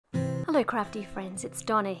Hello crafty friends, it's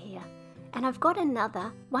Donna here, and I've got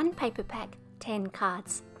another 1 paper pack 10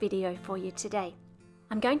 cards video for you today.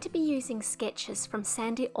 I'm going to be using sketches from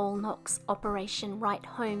Sandy Allnock's Operation Write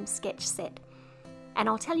Home sketch set, and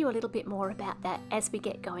I'll tell you a little bit more about that as we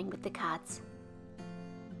get going with the cards.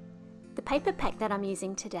 The paper pack that I'm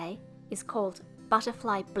using today is called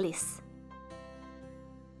Butterfly Bliss,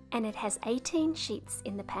 and it has 18 sheets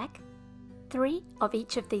in the pack, 3 of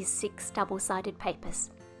each of these 6 double-sided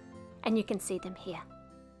papers, and you can see them here.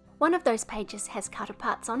 One of those pages has cut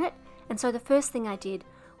aparts on it, and so the first thing I did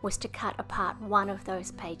was to cut apart one of those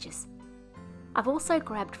pages. I've also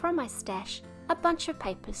grabbed from my stash a bunch of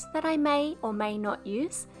papers that I may or may not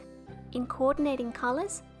use in coordinating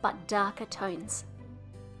colours but darker tones.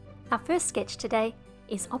 Our first sketch today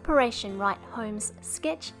is Operation Write Home's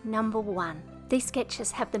sketch number 1. These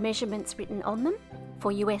sketches have the measurements written on them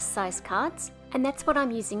for US size cards, and that's what I'm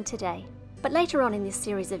using today. But later on in this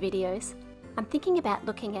series of videos, I'm thinking about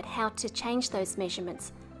looking at how to change those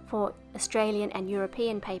measurements for Australian and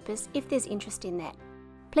European papers if there's interest in that.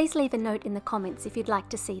 Please leave a note in the comments if you'd like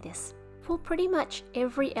to see this. For pretty much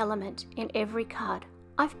every element in every card,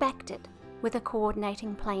 I've backed it with a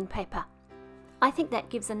coordinating plain paper. I think that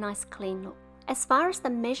gives a nice clean look. As far as the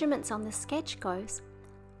measurements on the sketch goes,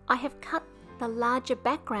 I have cut the larger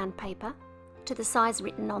background paper to the size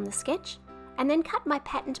written on the sketch, and then cut my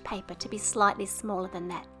patterned paper to be slightly smaller than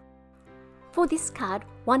that. For this card,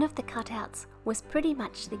 one of the cutouts was pretty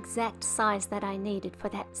much the exact size that I needed for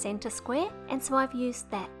that centre square, and so I've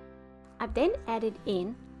used that. I've then added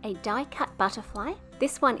in a die cut butterfly.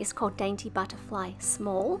 This one is called Dainty Butterfly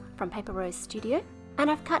Small from Paper Rose Studio,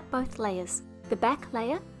 and I've cut both layers. The back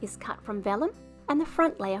layer is cut from vellum and the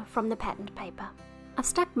front layer from the patterned paper. I've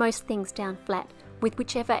stuck most things down flat with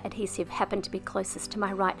whichever adhesive happened to be closest to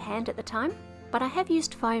my right hand at the time, but I have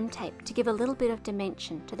used foam tape to give a little bit of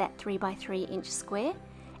dimension to that 3x3 inch square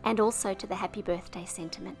and also to the happy birthday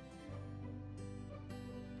sentiment.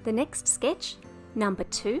 The next sketch, number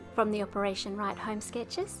 2 from the Operation Write Home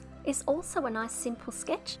sketches, is also a nice simple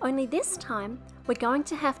sketch, only this time we're going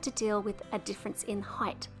to have to deal with a difference in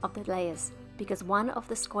height of the layers because one of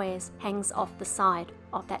the squares hangs off the side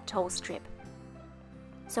of that tall strip.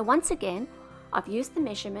 So once again, I've used the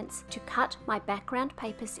measurements to cut my background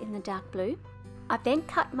papers in the dark blue. I've then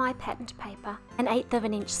cut my patterned paper 1/8 of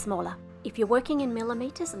an inch smaller. If you're working in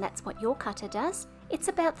millimetres and that's what your cutter does, it's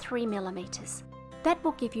about 3 millimetres. That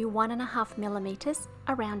will give you 1.5 millimetres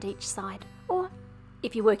around each side. Or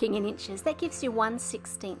if you're working in inches, that gives you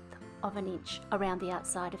 1/16 of an inch around the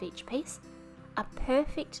outside of each piece. A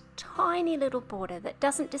perfect tiny little border that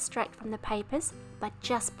doesn't distract from the papers but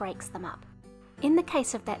just breaks them up. In the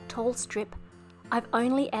case of that tall strip, I've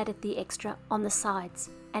only added the extra on the sides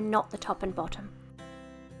and not the top and bottom.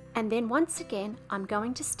 And then once again, I'm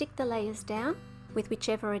going to stick the layers down with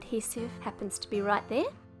whichever adhesive happens to be right there.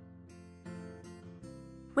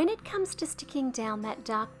 When it comes to sticking down that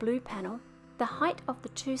dark blue panel, the height of the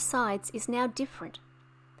 2 sides is now different.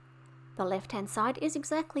 The left-hand side is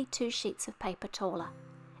exactly 2 sheets of paper taller,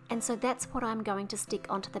 and so that's what I'm going to stick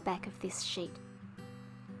onto the back of this sheet.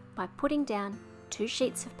 By putting down 2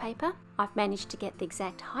 sheets of paper, I've managed to get the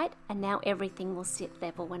exact height, and now everything will sit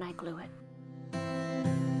level when I glue it.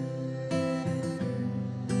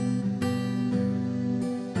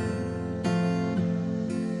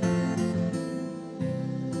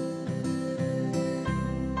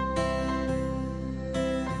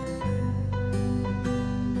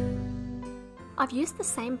 I've used the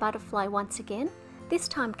same butterfly once again, this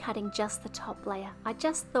time cutting just the top layer. I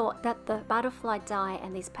just thought that the butterfly die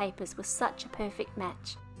and these papers were such a perfect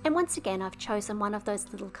match. And once again, I've chosen one of those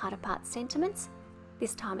little cut apart sentiments.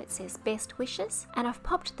 This time it says best wishes, and I've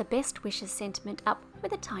popped the best wishes sentiment up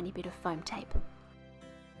with a tiny bit of foam tape.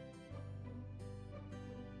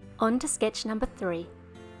 On to sketch number 3.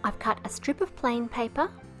 I've cut a strip of plain paper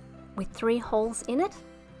with 3 holes in it,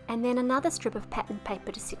 and then another strip of patterned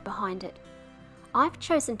paper to sit behind it. I've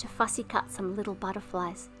chosen to fussy cut some little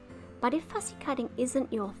butterflies, but if fussy cutting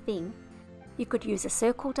isn't your thing, you could use a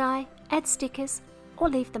circle die, add stickers, or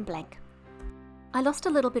leave them blank. I lost a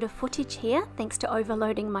little bit of footage here thanks to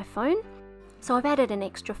overloading my phone, so I've added an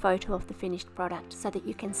extra photo of the finished product so that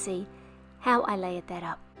you can see how I layered that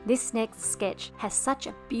up. This next sketch has such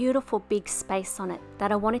a beautiful big space on it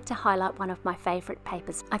that I wanted to highlight one of my favourite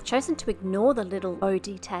papers. I've chosen to ignore the little bow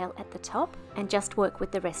detail at the top and just work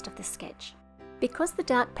with the rest of the sketch. Because the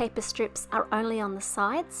dark paper strips are only on the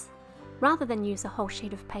sides, rather than use a whole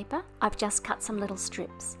sheet of paper, I've just cut some little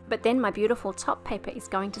strips. But then my beautiful top paper is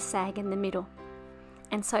going to sag in the middle.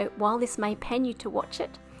 And so while this may pain you to watch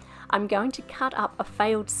it, I'm going to cut up a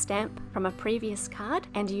failed stamp from a previous card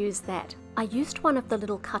and use that. I used one of the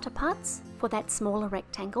little cutter parts for that smaller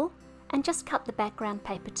rectangle and just cut the background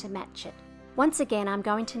paper to match it. Once again, I'm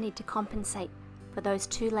going to need to compensate for those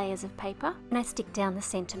 2 layers of paper, and I stick down the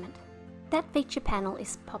sentiment. That feature panel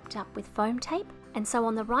is popped up with foam tape, and so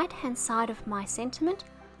on the right hand side of my sentiment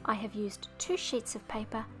I have used 2 sheets of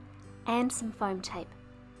paper and some foam tape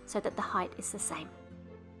so that the height is the same.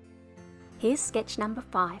 Here's sketch number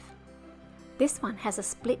 5. This one has a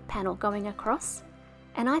split panel going across,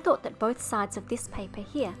 and I thought that both sides of this paper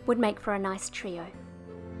here would make for a nice trio.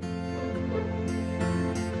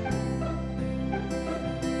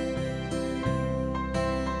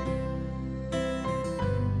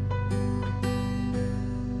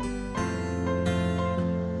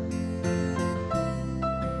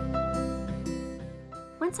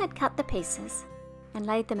 Once I'd cut the pieces and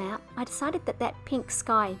laid them out, I decided that that pink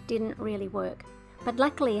sky didn't really work, but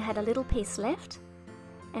luckily I had a little piece left,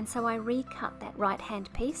 and so I recut that right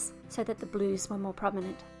hand piece so that the blues were more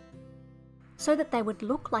prominent. So that they would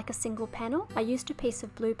look like a single panel, I used a piece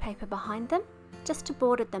of blue paper behind them just to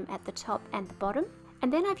border them at the top and the bottom,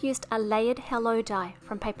 and then I've used a layered Hello die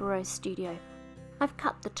from Paper Rose Studio. I've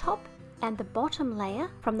cut the top and the bottom layer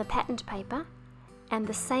from the patterned paper, and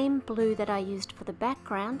the same blue that I used for the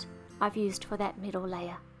background, I've used for that middle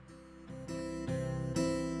layer.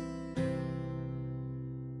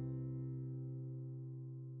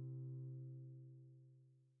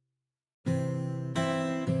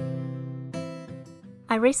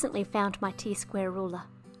 I recently found my T-square ruler,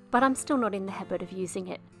 but I'm still not in the habit of using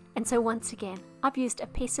it, and so once again I've used a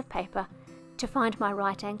piece of paper to find my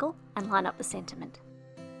right angle and line up the sentiment.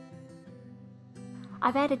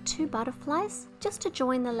 I've added 2 butterflies just to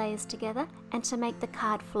join the layers together and to make the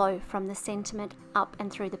card flow from the sentiment up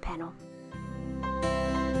and through the panel.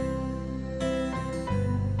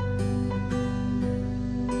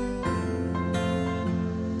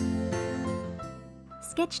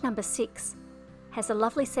 Sketch number 6 has a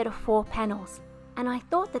lovely set of 4 panels, and I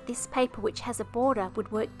thought that this paper, which has a border,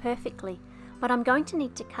 would work perfectly, but I'm going to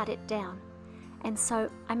need to cut it down, and so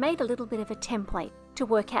I made a little bit of a template to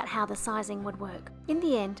work out how the sizing would work. In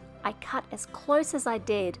the end, I cut as close as I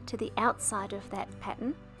dared to the outside of that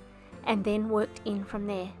pattern and then worked in from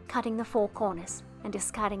there, cutting the 4 corners and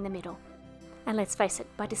discarding the middle. And let's face it,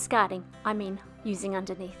 by discarding, I mean using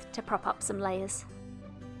underneath to prop up some layers.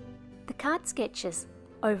 The card sketches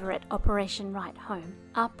over at Operation Write Home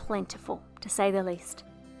are plentiful, to say the least.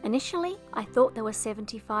 Initially, I thought there were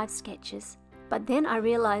 75 sketches, but then I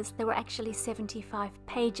realized there were actually 75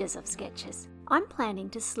 pages of sketches. I'm planning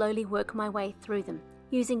to slowly work my way through them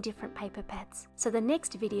using different paper pads, so the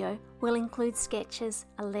next video will include sketches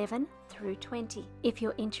 11 through 20. If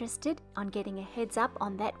you're interested on getting a heads up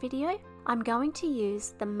on that video, I'm going to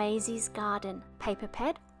use the Maisie's Garden paper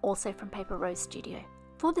pad, also from Paper Rose Studio.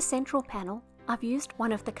 For the central panel, I've used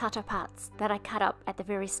one of the cutter parts that I cut up at the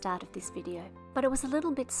very start of this video, but it was a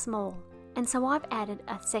little bit small, and so I've added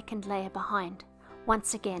a second layer behind,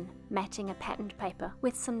 once again matching a patterned paper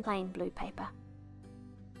with some plain blue paper.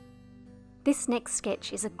 This next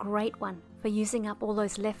sketch is a great one for using up all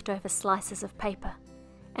those leftover slices of paper,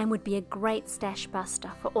 and would be a great stash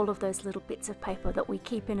buster for all of those little bits of paper that we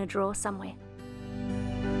keep in a drawer somewhere.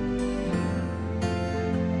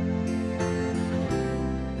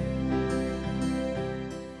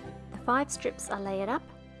 The 5 strips are layered up,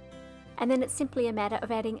 and then it's simply a matter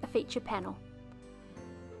of adding a feature panel.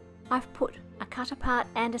 I've put a cutter part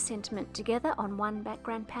and a sentiment together on one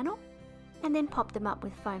background panel, and then popped them up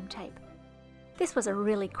with foam tape. This was a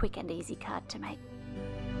really quick and easy card to make.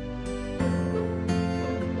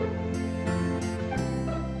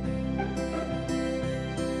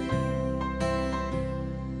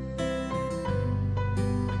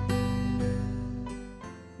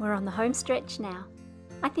 We're on the home stretch now.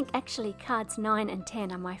 I think actually cards 9 and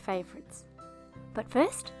 10 are my favourites. But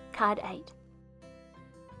first, card 8.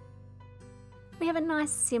 We have a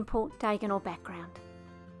nice simple diagonal background.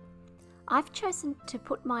 I've chosen to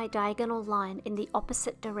put my diagonal line in the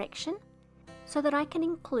opposite direction so that I can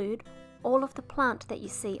include all of the plant that you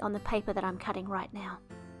see on the paper that I'm cutting right now.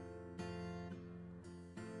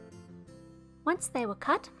 Once they were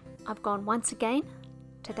cut, I've gone once again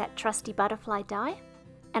to that trusty butterfly die,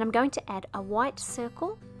 and I'm going to add a white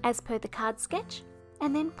circle as per the card sketch,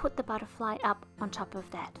 and then put the butterfly up on top of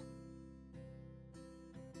that.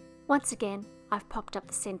 Once again, I've popped up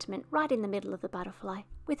the sentiment right in the middle of the butterfly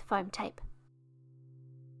with foam tape.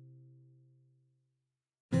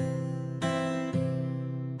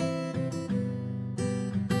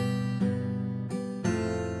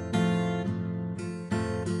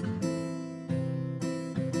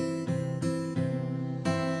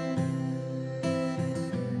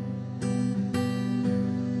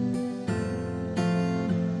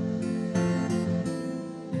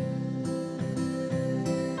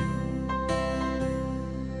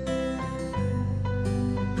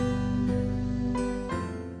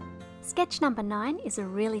 Sketch number 9 is a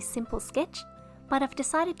really simple sketch, but I've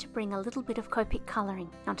decided to bring a little bit of Copic colouring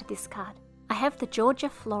onto this card. I have the Georgia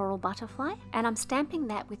Floral Butterfly, and I'm stamping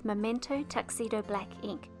that with Memento Tuxedo Black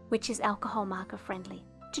ink, which is alcohol marker friendly.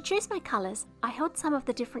 To choose my colours, I held some of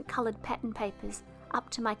the different coloured pattern papers up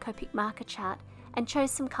to my Copic marker chart and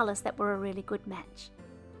chose some colours that were a really good match.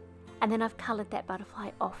 And then I've coloured that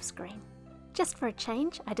butterfly off screen. Just for a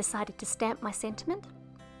change, I decided to stamp my sentiment,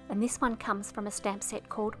 and this one comes from a stamp set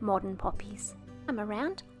called Modern Poppies. I'm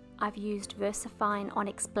around, I've used VersaFine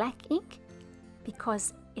Onyx Black ink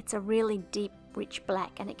because it's a really deep, rich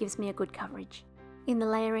black and it gives me a good coverage. In the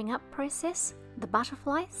layering up process, the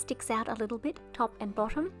butterfly sticks out a little bit, top and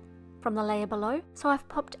bottom, from the layer below, so I've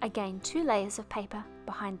popped again 2 layers of paper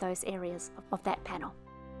behind those areas of that panel.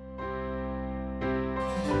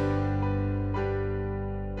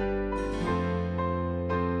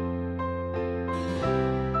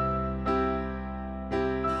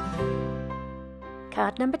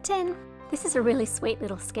 Card number 10. This is a really sweet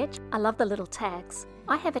little sketch. I love the little tags.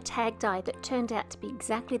 I have a tag die that turned out to be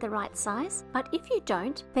exactly the right size, but if you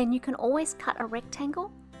don't, then you can always cut a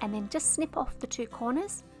rectangle and then just snip off the 2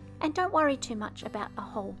 corners, and don't worry too much about a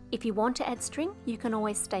hole. If you want to add string, you can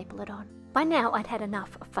always staple it on. By now I'd had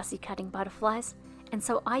enough of fussy cutting butterflies, and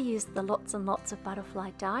so I used the lots and lots of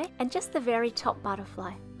butterfly die and just the very top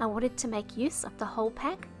butterfly. I wanted to make use of the whole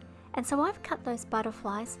pack, and so I've cut those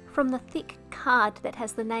butterflies from the thick card that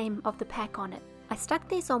has the name of the pack on it. I stuck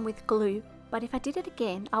these on with glue, but if I did it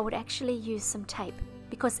again, I would actually use some tape,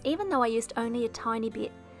 because even though I used only a tiny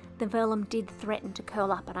bit, the vellum did threaten to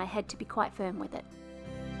curl up and I had to be quite firm with it.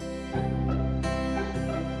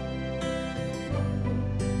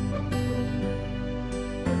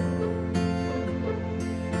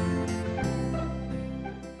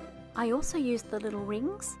 I also used the little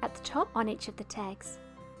rings at the top on each of the tags.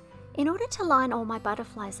 In order to line all my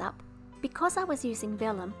butterflies up, because I was using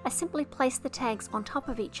vellum, I simply placed the tags on top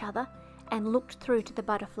of each other and looked through to the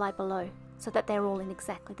butterfly below so that they're all in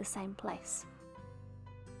exactly the same place.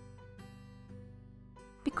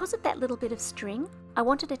 Because of that little bit of string, I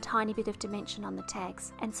wanted a tiny bit of dimension on the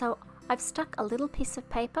tags, and so I've stuck a little piece of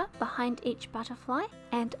paper behind each butterfly,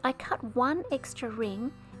 and I cut 1 extra ring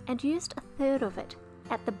and used 1/3 of it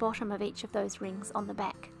at the bottom of each of those rings on the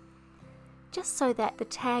back, just so that the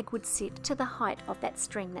tag would sit to the height of that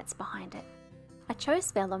string that's behind it. I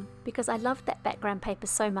chose vellum because I loved that background paper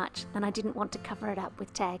so much and I didn't want to cover it up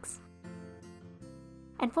with tags.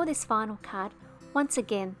 And for this final card, once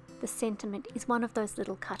again, the sentiment is one of those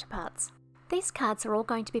little cut aparts. These cards are all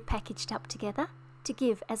going to be packaged up together to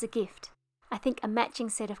give as a gift. I think a matching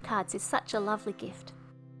set of cards is such a lovely gift.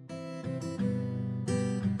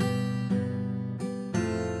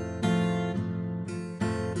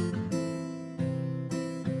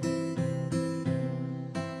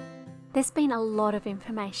 There's been a lot of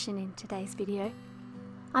information in today's video.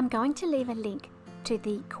 I'm going to leave a link to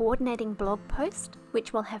the coordinating blog post,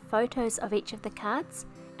 which will have photos of each of the cards,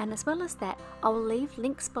 and as well as that, I will leave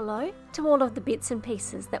links below to all of the bits and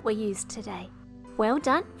pieces that were used today. Well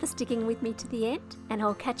done for sticking with me to the end, and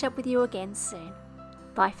I'll catch up with you again soon.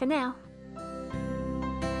 Bye for now.